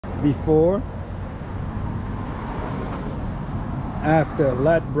Before, after, a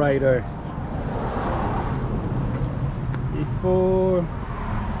lot brighter. Before,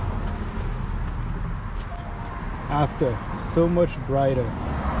 after, so much brighter.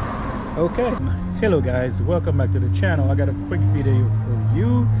 Okay, hello guys, welcome back to the channel. I got a quick video for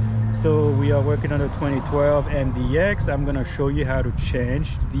you. So we are working on a 2012 MDX. I'm gonna show you how to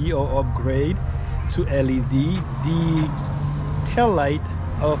change or upgrade to LED the tail light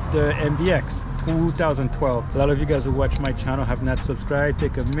of the MDX 2012. A lot of you guys who watch my channel have not subscribed.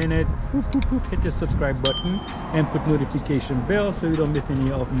 Take a minute, hit the subscribe button and put notification bell so you don't miss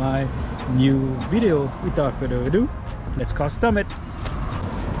any of my new video. Without further ado, let's custom it.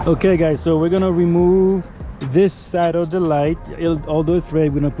 Okay guys, so we're gonna remove this side of the light. Although it's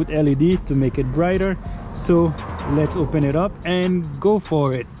red, we're gonna put LED to make it brighter. So let's open it up and go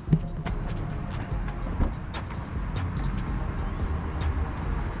for it.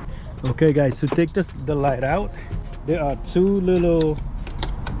 Okay guys, to take the light out, there are two little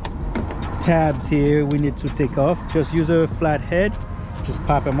tabs here we need to take off. Just use a flat head, just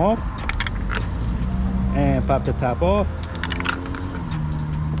pop them off and pop the top off.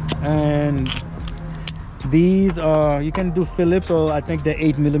 And these are, you can do Phillips, or I think they're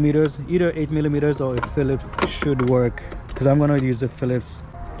 8mm. Either 8mm or a Phillips should work, because I'm gonna use the Phillips.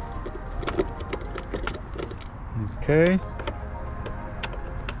 Okay.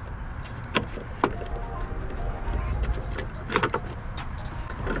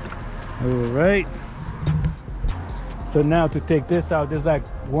 All right. So now to take this out, there's like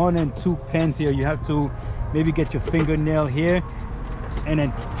 1 and 2 pins here. You have to maybe get your fingernail here and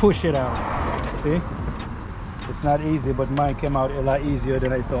then push it out. See, it's not easy, but mine came out a lot easier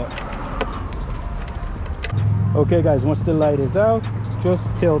than I thought. Okay guys, once the light is out, just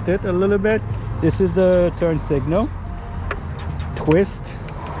tilt it a little bit. This is the turn signal. Twist,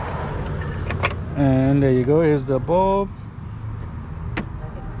 and there you go. Here's the bulb.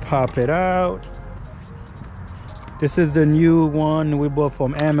 Pop it out. This is the new one we bought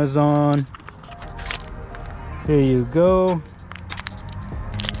from Amazon. Here you go.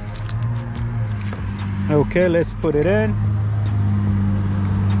 Okay, let's put it in.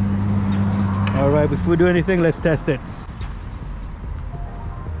 All right, before we do anything, let's test it.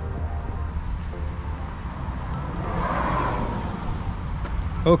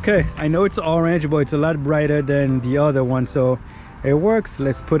 Okay, I know it's orange, but it's a lot brighter than the other one, so it works.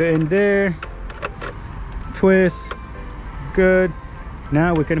 Let's put it in there. Twist. Good.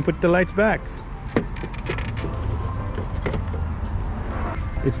 Now we can put the lights back.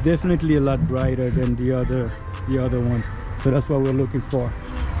 It's definitely a lot brighter than the other one, so that's what we're looking for.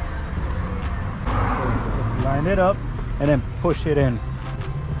 So just line it up and then push it in.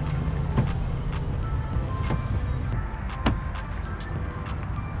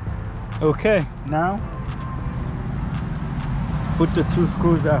 Okay, now put the 2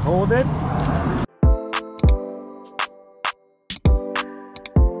 screws that hold it.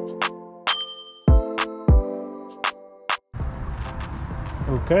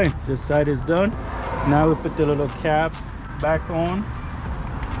 Okay, this side is done. Now we put the little caps back on.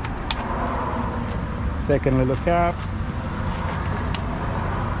 Second little cap.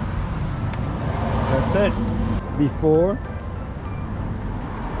 That's it. Before,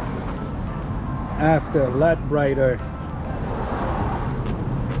 after, a lot brighter.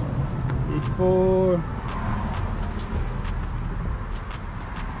 Before,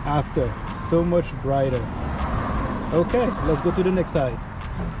 after, so much brighter. Okay, let's go to the next side.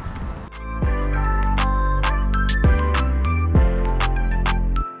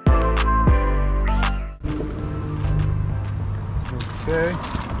 Okay,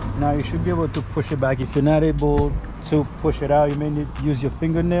 now you should be able to push it back. If you're not able to push it out, you may need to use your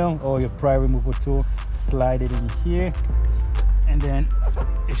fingernail or your pry removal tool. Slide it in here, and then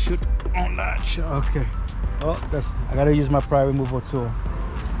it should unlatch. Okay. Oh, I gotta use my pry removal tool.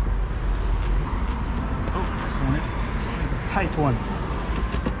 Oh, this one is a tight one.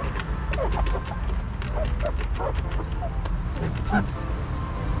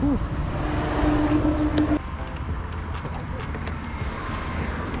 Whew.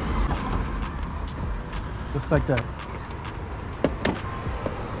 Just like that.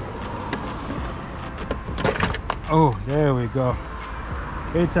 Oh, there we go.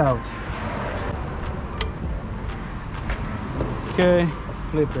 It's out. Okay,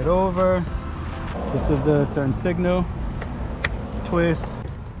 flip it over. This is the turn signal. Twist.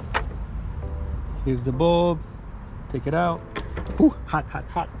 Here's the bulb. Take it out. Ooh, hot, hot,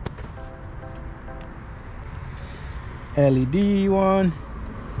 hot. LED one.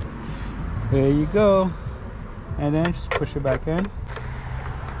 There you go. And then just push it back in.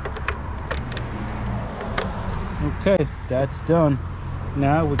 Okay, that's done.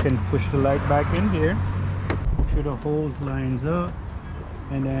 Now we can push the light back in here. Make sure the holes lines up,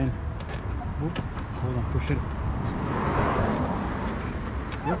 and then whoop, hold on, push it.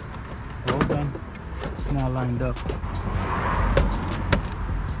 Yep, all done. It's now lined up.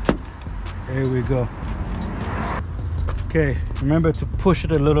 There we go. Okay, remember to push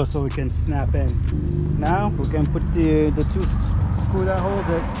it a little so it can snap in. Now we can put the two screw that holds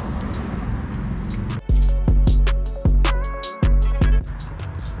it.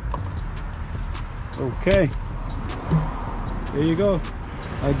 Okay, there you go.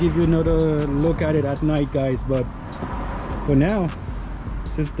 I'll give you another look at it at night, guys, but for now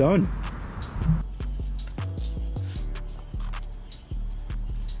this is done.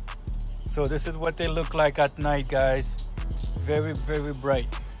 So this is what they look like at night, guys. Very, very bright.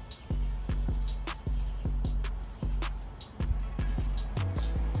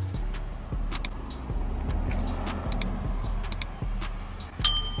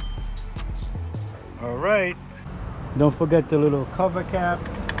 All right, don't forget the little cover caps.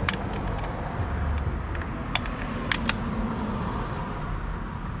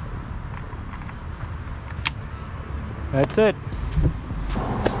 That's it.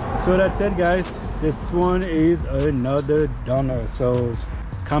 So that's it, guys. This one is another donor. So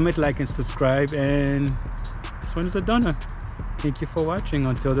comment, like, and subscribe, and this one is a donor. Thank you for watching.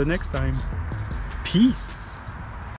 Until the next time, peace.